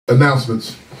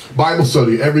Announcements. Bible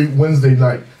study every Wednesday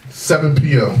night, 7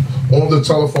 p.m. on the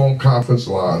telephone conference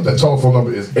line. That telephone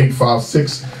number is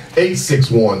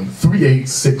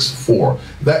 856-861-3864.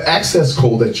 That access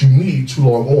code that you need to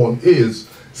log on is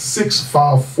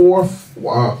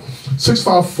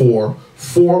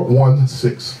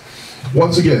 654-416.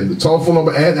 Once again, the telephone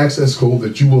number and access code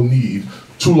that you will need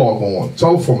to log on.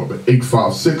 Telephone number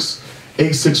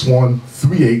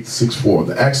 856-861-3864.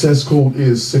 The access code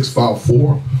is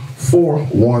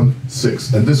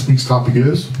 654-416. And this week's topic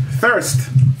is thirst.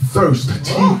 Thirst.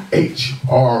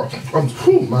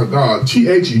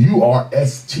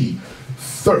 T-H-U-R-S-T.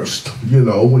 Thirst. You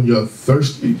know, when you're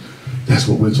thirsty, that's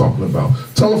what we're talking about.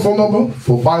 Telephone number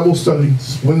for Bible study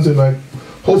Wednesday night,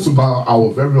 hosted by our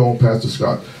very own Pastor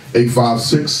Scott.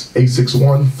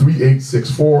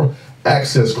 856-861-3864.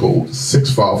 Access code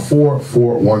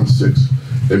 654-416.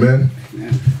 Amen?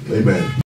 Amen. Amen.